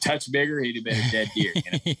been the touch bigger, he'd have been a dead deer.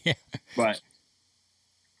 You know? Yeah.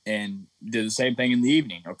 And did the same thing in the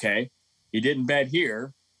evening. Okay, he didn't bed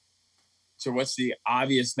here, so what's the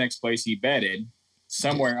obvious next place he bedded?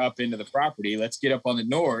 Somewhere up into the property. Let's get up on the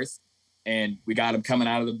north, and we got him coming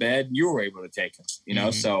out of the bed. You were able to take him. You know,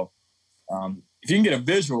 so if you can get a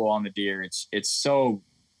visual on the deer, it's so.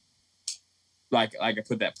 Like I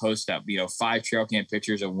put that post up, you know, 5 trail cam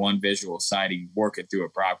pictures of one visual sighting working through a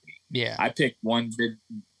property. Yeah. I picked one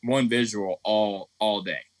visual all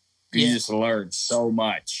day. You just learn so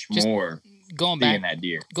much more going seeing that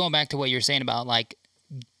deer. Going back to what you're saying about like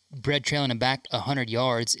bread trailing him back 100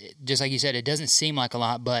 yards, just like you said, it doesn't seem like a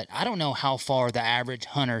lot, but I don't know how far the average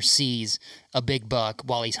hunter sees a big buck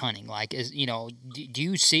while he's hunting. Like, do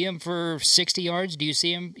you see him for 60 yards? Do you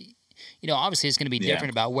see him? You know, obviously it's going to be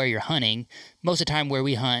different about where you're hunting. Most of the time where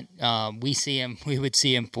we hunt, we would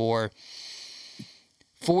see him for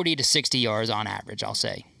 40 to 60 yards on average, I'll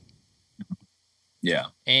say. Yeah.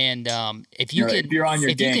 And if you're on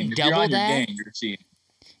your game, you're seeing.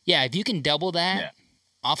 Yeah, if you can double that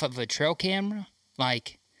off of a trail camera,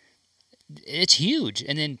 like, it's huge.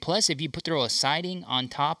 And then plus if you throw a sighting on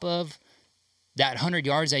top of that 100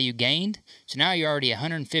 yards that you gained, so now you're already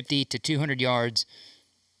 150 to 200 yards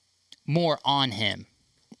more on him.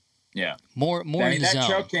 Yeah. More in the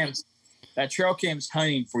zone. That trail cam's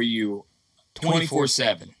hunting for you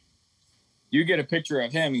 24/7. You get a picture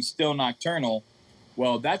of him, he's still nocturnal.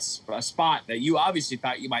 Well, that's a spot that you obviously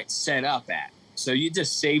thought you might set up at. So you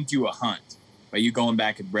just saved you a hunt by you going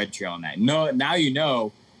back and bread trailing that. No, now you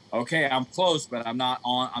know, okay, I'm close, but I'm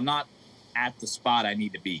not at the spot I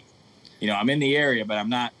need to be. You know, I'm in the area, but I'm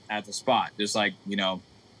not at the spot. Just like, you know,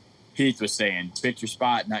 Heath was saying, pick your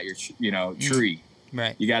spot, not your, tree.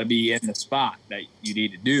 Right. You got to be in the spot that you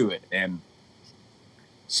need to do it. And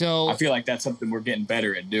so I feel like that's something we're getting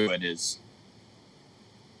better at doing, is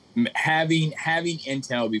having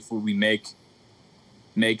intel before we make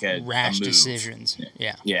a rash move. Decisions.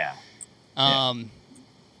 Yeah. Yeah.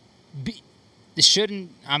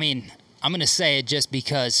 Shouldn't, I mean, I'm going to say it just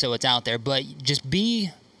because so it's out there, but just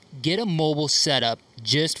get a mobile setup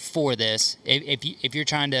just for this. If you're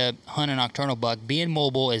trying to hunt a nocturnal buck, being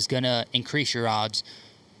mobile is going to increase your odds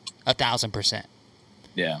 1,000%.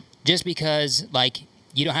 Yeah. Just because, like,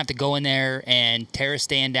 you don't have to go in there and tear a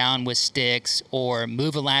stand down with sticks or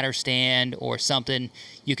move a ladder stand or something.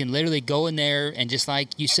 You can literally go in there and, just like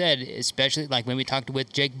you said, especially like when we talked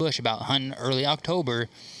with Jake Bush about hunting early October,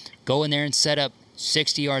 go in there and set up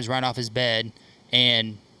 60 yards right off his bed,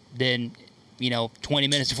 and then, 20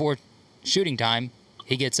 minutes before shooting time,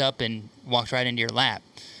 he gets up and walks right into your lap.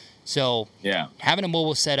 So having a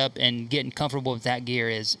mobile setup and getting comfortable with that gear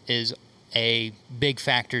is a big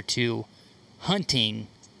factor to hunting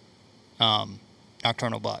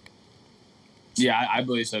nocturnal buck. Yeah, I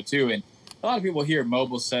believe so too. And a lot of people hear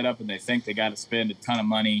mobile setup and they think they got to spend a ton of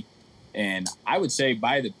money. And I would say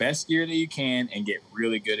buy the best gear that you can and get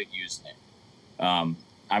really good at using it.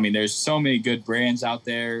 I mean, there's so many good brands out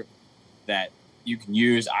there that you can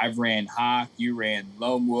use. I've ran Hawk, you ran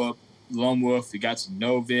Lone Wolf. We got some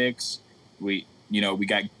Novix. We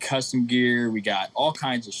got custom gear. We got all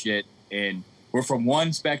kinds of shit, and we're from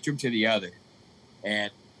one spectrum to the other.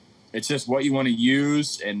 And it's just what you want to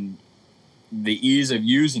use and the ease of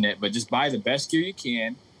using it. But just buy the best gear you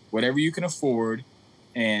can, whatever you can afford,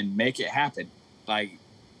 and make it happen. Like,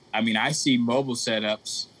 I mean, I see mobile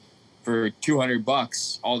setups for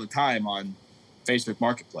 $200 all the time on Facebook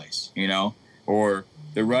Marketplace, or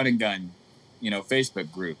the Run and Gun,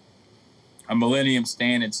 Facebook group, a Millennium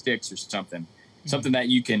Stand and Sticks or something that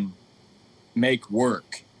you can make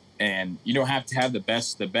work. And you don't have to have the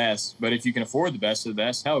best of the best, but if you can afford the best of the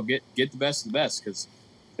best, hell, get the best of the best. Because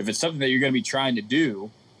if it's something that you're going to be trying to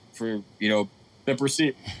do for, the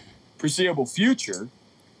foreseeable future,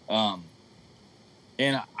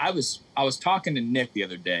 and I was talking to Nick the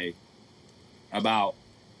other day about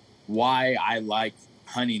why I like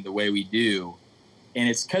hunting the way we do, and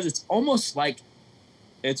it's because it's almost like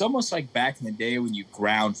back in the day when you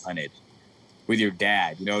ground hunted with your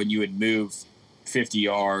dad, and you would move 50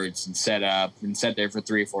 yards and set up and sit there for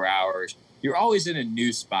 3 or 4 hours. You're always in a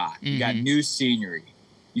new spot. You got new scenery.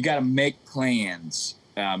 You got to make plans.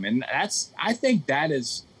 And I think that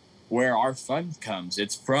is where our fun comes.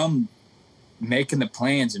 It's from making the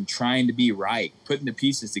plans and trying to be right, putting the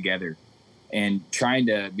pieces together and trying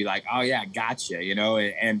to be like, oh yeah, gotcha.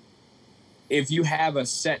 And if you have a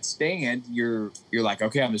set stand, you're like,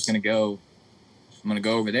 okay, I'm going to go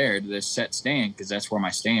over there to this set stand, 'cause that's where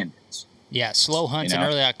my stand is. Yeah, slow hunts in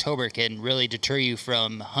early October can really deter you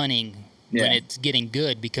from hunting when it's getting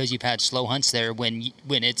good, because you've had slow hunts there when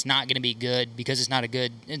it's not going to be good because it's not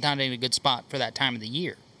in a good spot for that time of the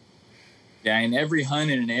year. Yeah, and every hunt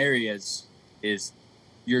in an area is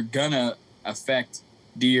you're gonna affect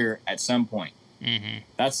deer at some point.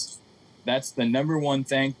 That's the number one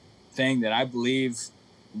thing that I believe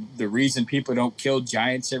the reason people don't kill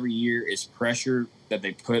giants every year is pressure that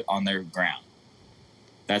they put on their ground.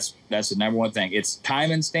 That's the number one thing. It's time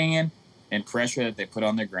and stand and pressure that they put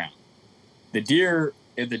on their ground. If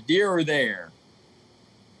the deer are there,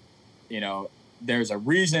 there's a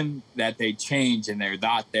reason that they change and they're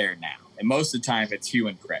not there now. And most of the time it's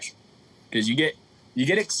human pressure, because you get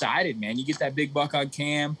excited, man. You get that big buck on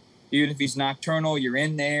cam, even if he's nocturnal, you're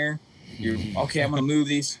in there. You're okay. I'm going to move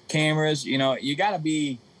these cameras. You gotta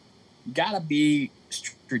be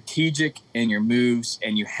strategic in your moves,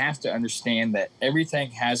 and you have to understand that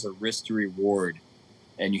everything has a risk to reward,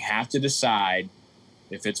 and you have to decide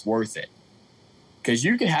if it's worth it. Because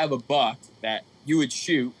you can have a buck that you would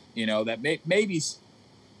shoot, that maybe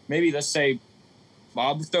let's say,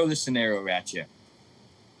 I'll throw this scenario at you.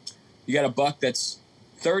 You got a buck that's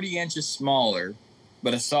 30 inches smaller,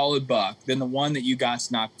 but a solid buck than the one that you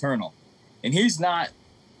got's nocturnal. And he's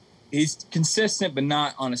consistent, but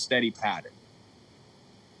not on a steady pattern.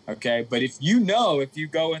 Okay. But if you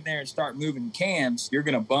go in there and start moving cams, you're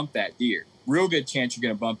going to bump that deer. Real good chance you're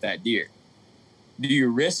going to bump that deer. Do you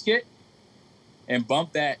risk it and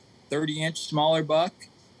bump that 30-inch smaller buck?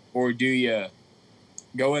 Or do you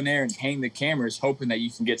go in there and hang the cameras hoping that you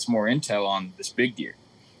can get some more intel on this big deer?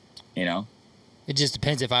 It just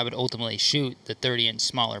depends if I would ultimately shoot the 30-inch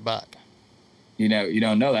smaller buck. You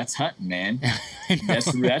don't know. That's hunting, man.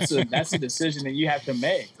 That's a decision that you have to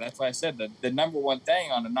make. That's why I said the number one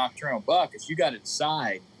thing on a nocturnal buck is you got to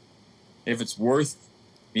decide if it's worth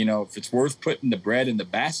putting the bread in the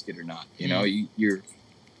basket or not.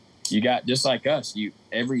 You got, just like us,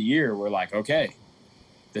 every year we're like, okay,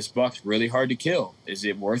 this buck's really hard to kill. Is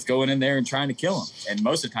it worth going in there and trying to kill him? And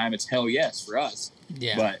most of the time it's hell yes for us.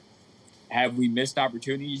 Yeah. But have we missed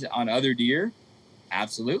opportunities on other deer?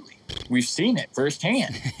 Absolutely. We've seen it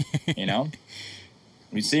firsthand.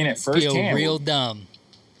 We've seen it firsthand. Feel real dumb.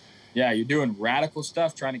 Yeah, you're doing radical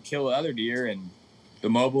stuff trying to kill other deer, and the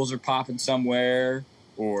mobiles are popping somewhere,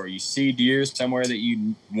 or you see deer somewhere that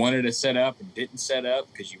you wanted to set up and didn't set up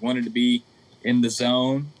because you wanted to be in the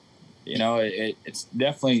zone. It's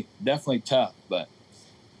definitely tough. But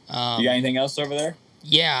you got anything else over there?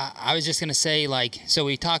 Yeah, I was just going to say, so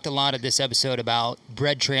we talked a lot of this episode about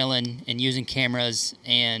bread trailing and using cameras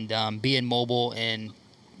and being mobile and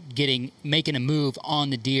making a move on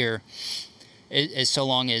the deer, as so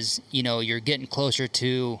long as, you're getting closer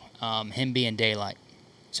to him being daylight.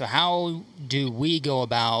 So how do we go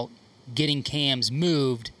about getting cams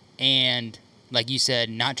moved and, like you said,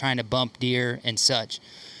 not trying to bump deer and such?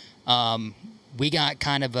 We got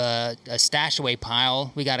kind of a stash away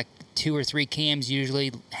pile. We got 2 or 3 cams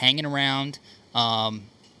usually hanging around,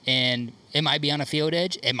 and it might be on a field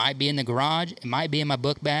edge, it might be in the garage, it might be in my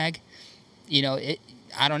book bag.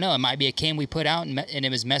 I don't know. It might be a cam we put out and it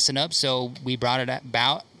was messing up, so we brought it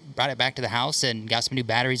back to the house and got some new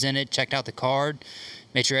batteries in it, checked out the card,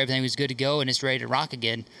 made sure everything was good to go, and it's ready to rock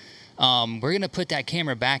again. We're gonna put that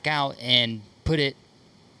camera back out and put it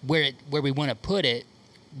where we want to put it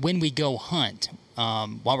when we go hunt,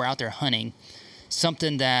 while we're out there hunting.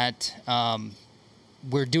 Something that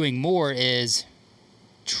we're doing more is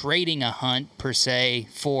trading a hunt per se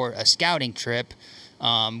for a scouting trip.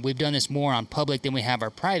 We've done this more on public than we have our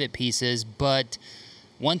private pieces, but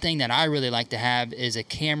one thing that I really like to have is a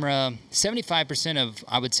camera. 75% of,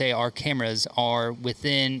 I would say, our cameras are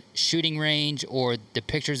within shooting range, or the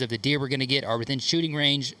pictures of the deer we're going to get are within shooting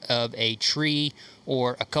range of a tree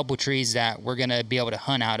or a couple trees that we're going to be able to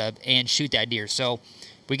hunt out of and shoot that deer. So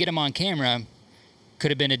if we get them on camera,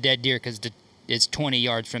 could have been a dead deer because it's 20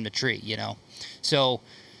 yards from the tree, you know. So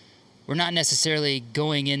we're not necessarily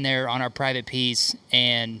going in there on our private piece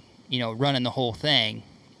and, you know, running the whole thing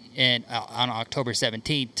and on October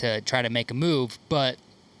 17th to try to make a move. But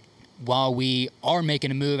while we are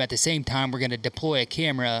making a move, at the same time, we're going to deploy a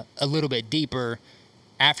camera a little bit deeper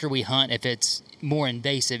after we hunt if it's more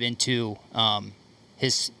invasive into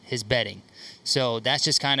his bedding. So that's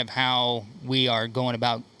just kind of how we are going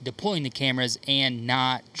about deploying the cameras and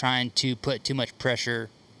not trying to put too much pressure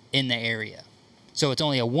in the area. So it's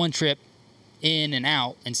only a one trip in and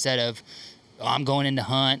out instead of, I'm going in to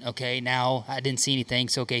hunt. Okay, now I didn't see anything.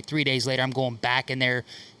 So, okay, 3 days later, I'm going back in there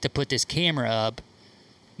to put this camera up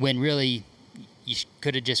when really you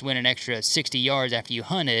could have just went an extra 60 yards after you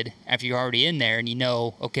hunted, after you're already in there, and you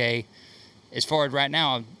know, okay, as far as right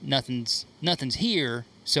now, nothing's here.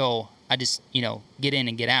 So I just, you know, get in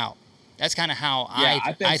and get out. That's kind of how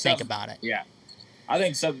I think about it. Yeah. I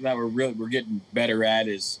think something that we're getting better at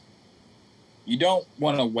is you don't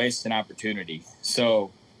want to waste an opportunity.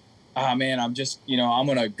 So, man, I'm just, you know, I'm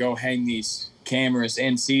going to go hang these cameras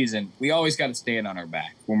in season. We always got to stand on our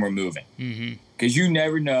back when we're moving. Because you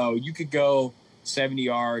never know. You could go 70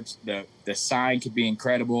 yards. The sign could be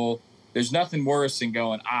incredible. There's nothing worse than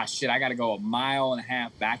going, shit, I got to go 1.5 miles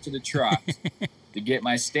back to the truck to get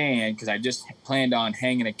my stand because I just planned on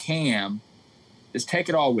hanging a cam. Just take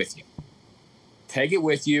it all with you. Take it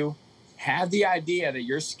with you. Have the idea that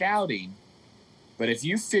you're scouting. But if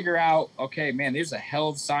you figure out, okay, man, there's a hell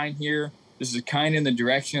of a sign here. This is kind of in the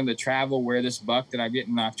direction of the travel where this buck that I'm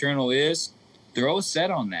getting nocturnal is. Throw a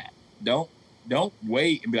set on that. Don't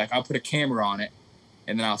wait and be like, I'll put a camera on it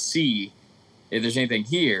and then I'll see if there's anything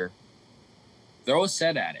here. Throw a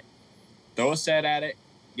set at it.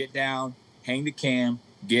 Get down, hang the cam,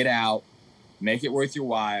 get out, make it worth your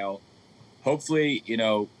while. Hopefully, you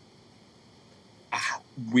know,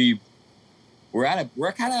 we're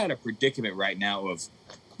kind of at a predicament right now of,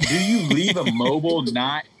 do you leave a mobile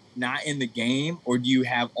not in the game, or do you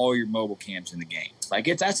have all your mobile cams in the game? Like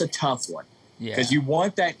that's a tough one because you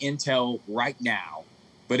want that intel right now,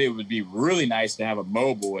 but it would be really nice to have a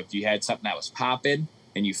mobile if you had something that was popping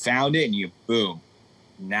and you found it and you boom,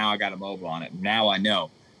 now I got a mobile on it. Now I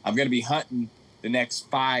know I'm going to be hunting the next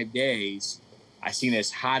 5 days. I seen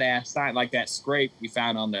this hot ass sign like that scrape we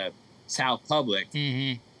found on the South Public.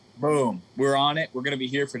 Boom, we're on it. We're going to be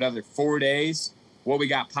here for another 4 days. What we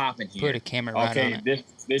got popping here? Put a camera right on it.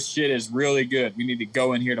 This shit is really good. We need to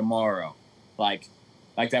go in here tomorrow. Like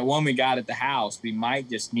that one we got at the house, we might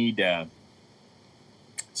just need to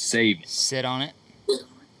save it. Sit on it?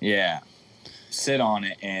 Yeah. Sit on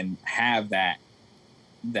it and have that.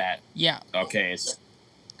 Yeah. Okay,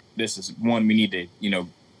 this is one we need to, you know,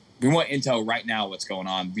 we want intel right now what's going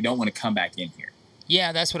on. We don't want to come back in here.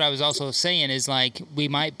 Yeah, that's what I was also saying is, like, we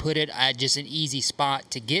might put it at just an easy spot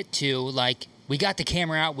to get to. Like, we got the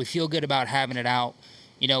camera out. We feel good about having it out.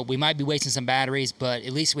 You know, we might be wasting some batteries, but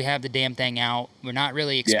at least we have the damn thing out. We're not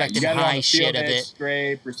really expecting high shit of it.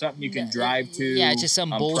 Scrape or something you can drive to. Yeah, it's just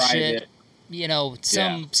some bullshit. Private. You know,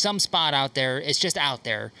 some spot out there. It's just out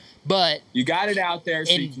there. But you got it out there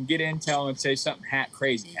so you can get intel and say something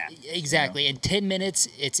crazy happened. Exactly. You know? In 10 minutes,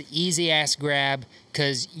 it's an easy-ass grab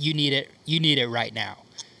because you need it. You need it right now.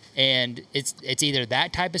 And it's either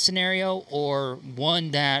that type of scenario or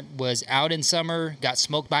one that was out in summer, got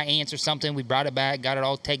smoked by ants or something. We brought it back, got it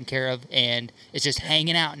all taken care of, and it's just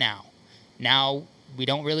hanging out now. Now we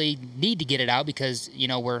don't really need to get it out because, you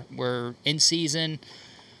know, we're in season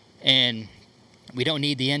and we don't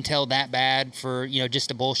need the intel that bad for, you know,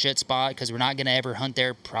 just a bullshit spot because we're not going to ever hunt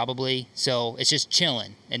there probably. So it's just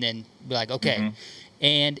chilling and then be like, okay.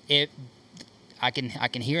 And if I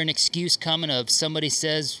can hear an excuse coming of somebody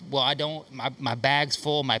says, well, I don't, my bag's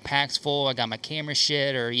full, my pack's full, I got my camera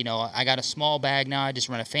shit, or, you know, I got a small bag now, I just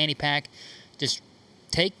run a fanny pack. Just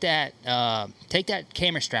take that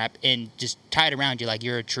camera strap and just tie it around you like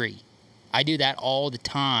you're a tree. I do that all the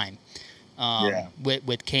time.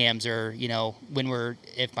 With cams, or, you know,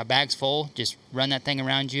 if my bag's full, just run that thing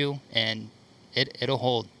around you and it'll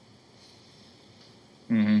hold.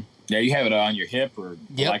 Yeah, you have it on your hip or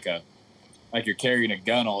like you're carrying a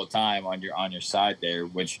gun all the time on your side there,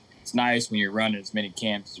 which is nice when you're running as many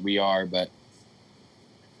camps as we are. But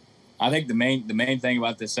I think the main thing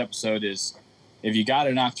about this episode is if you got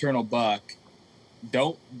a nocturnal buck,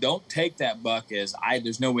 don't take that buck as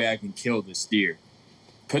there's no way I can kill this deer.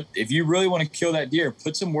 If you really want to kill that deer,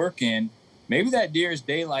 put some work in. Maybe that deer is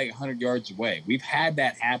daylight 100 yards away. We've had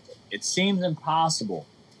that happen. It seems impossible,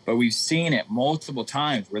 but we've seen it multiple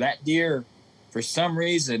times where that deer, for some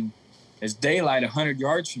reason, is daylight 100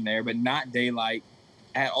 yards from there, but not daylight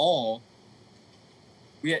at all.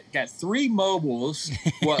 We got 3 mobiles,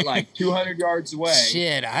 like 200 yards away?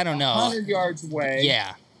 Shit, I don't know. 100 yards away.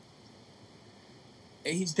 Yeah.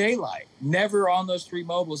 He's daylight. Never on those 3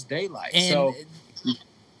 mobiles daylight. And so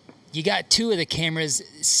you got 2 of the cameras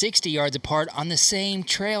 60 yards apart on the same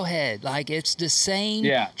trailhead. Like, it's the same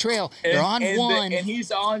trail. They're on one. And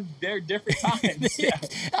he's on there different times. Yeah.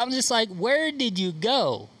 I'm just like, where did you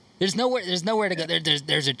go? There's nowhere to go.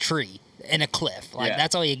 There's a tree and a cliff. Like,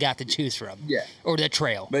 that's all you got to choose from. Yeah. Or the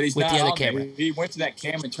trail. But he's with not the other on camera. there. He went to that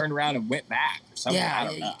camera and turned around and went back or something. Yeah. I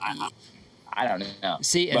don't know. I don't know.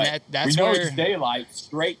 See, and that's we know where it's daylight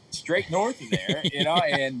straight north of there,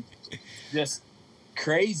 and just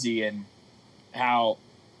crazy and how.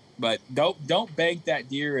 But don't bank that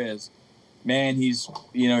deer as, man, he's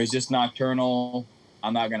just nocturnal.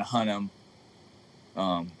 I'm not gonna hunt him.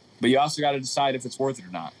 But you also got to decide if it's worth it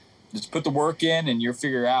or not. Just put the work in, and you'll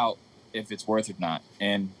figure out if it's worth it or not.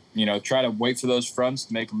 And try to wait for those fronts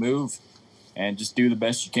to make a move, and just do the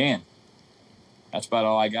best you can. That's about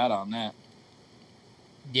all I got on that.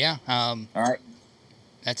 Yeah. All right.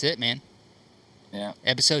 That's it, man. Yeah.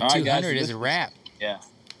 Episode all right, 200 guys, is a wrap. Yeah.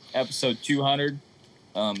 Episode 200.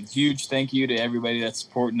 Huge thank you to everybody that's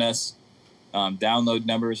supporting us. Download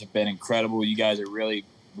numbers have been incredible. You guys are really,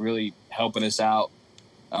 really helping us out.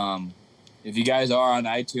 If you guys are on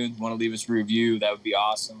iTunes, want to leave us a review, that would be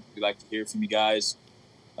awesome. We'd like to hear from you guys.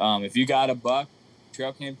 If you got a buck,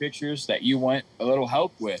 trail cam pictures that you want a little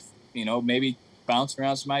help with, maybe bounce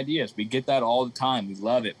around some ideas. We get that all the time. We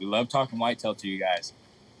love it. We love talking whitetail to you guys.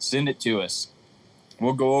 Send it to us.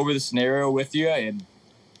 We'll go over the scenario with you, and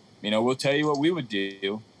we'll tell you what we would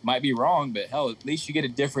do. Might be wrong, but hell, at least you get a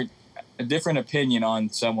different opinion on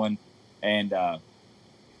someone. And a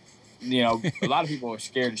lot of people are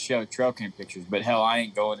scared to show trail cam pictures, but hell, I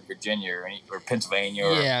ain't going to Virginia or Pennsylvania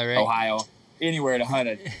or Ohio, anywhere to hunt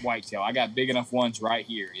a whitetail. I got big enough ones right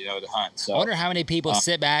here, to hunt. So I wonder how many people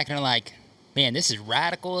sit back and are like, man, this is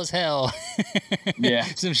radical as hell. Yeah.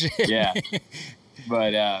 Some shit. Yeah.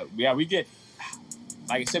 But, we get,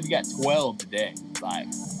 like I said, we got 12 today, like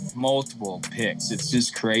multiple picks. It's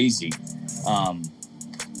just crazy.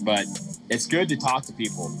 But it's good to talk to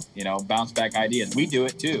people, bounce back ideas. We do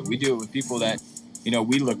it too. We do it with people that,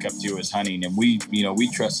 we look up to as hunting, and we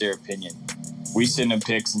trust their opinion. We send them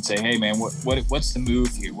pics and say, hey man, what's the move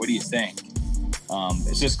here? What do you think?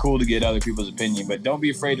 It's just cool to get other people's opinion, but don't be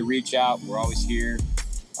afraid to reach out. We're always here.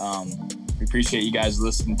 We appreciate you guys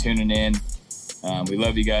listening, tuning in. We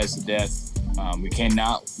love you guys to death. We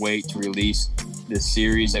cannot wait to release this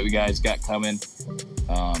series that we guys got coming.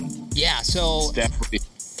 So definitely.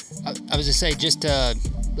 I was to say just a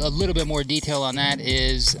little bit more detail on that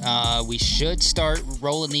is we should start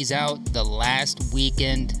rolling these out the last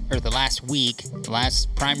weekend or the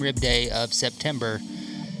last prime rib day of September.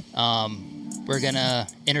 We're going to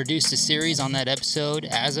introduce the series on that episode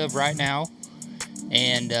as of right now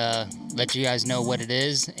and let you guys know what it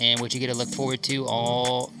is and what you get to look forward to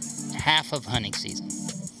all half of hunting season.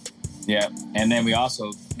 Yeah, and then we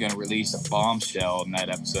also going to release a bombshell in that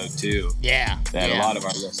episode too. Yeah. That a lot of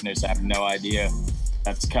our listeners have no idea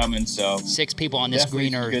that's coming. So 6 people on this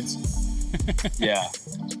green earth. Yeah.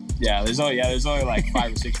 There's only like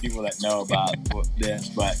 5 or 6 people that know about this,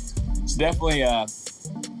 but it's definitely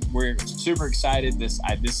we're super excited. This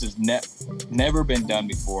has never been done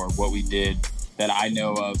before. What we did that I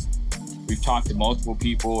know of. We've talked to multiple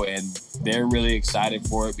people, and they're really excited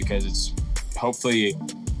for it because it's hopefully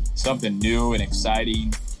something new and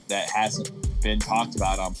exciting that hasn't been talked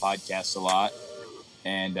about on podcasts a lot.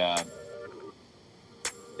 And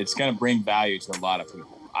it's going to bring value to a lot of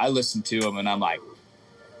people. I listen to them and I'm like,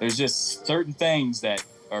 there's just certain things that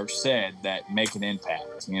are said that make an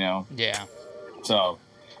impact, Yeah. So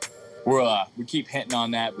we keep hitting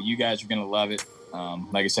on that, but you guys are going to love it.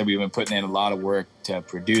 Like I said, we've been putting in a lot of work to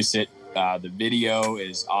produce it. The video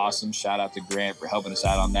is awesome. Shout out to Grant for helping us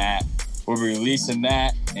out on that. We'll be releasing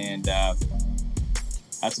that, and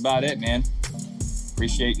that's about it, man.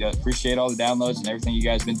 Appreciate all the downloads and everything you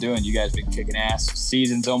guys been doing. You guys been kicking ass.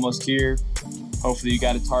 Season's almost here. Hopefully you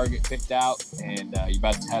got a target picked out, and you're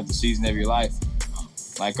about to have the season of your life.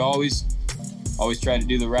 Like always try to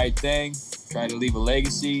do the right thing. Try to leave a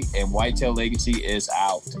legacy, and Whitetail Legacy is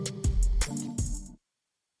out.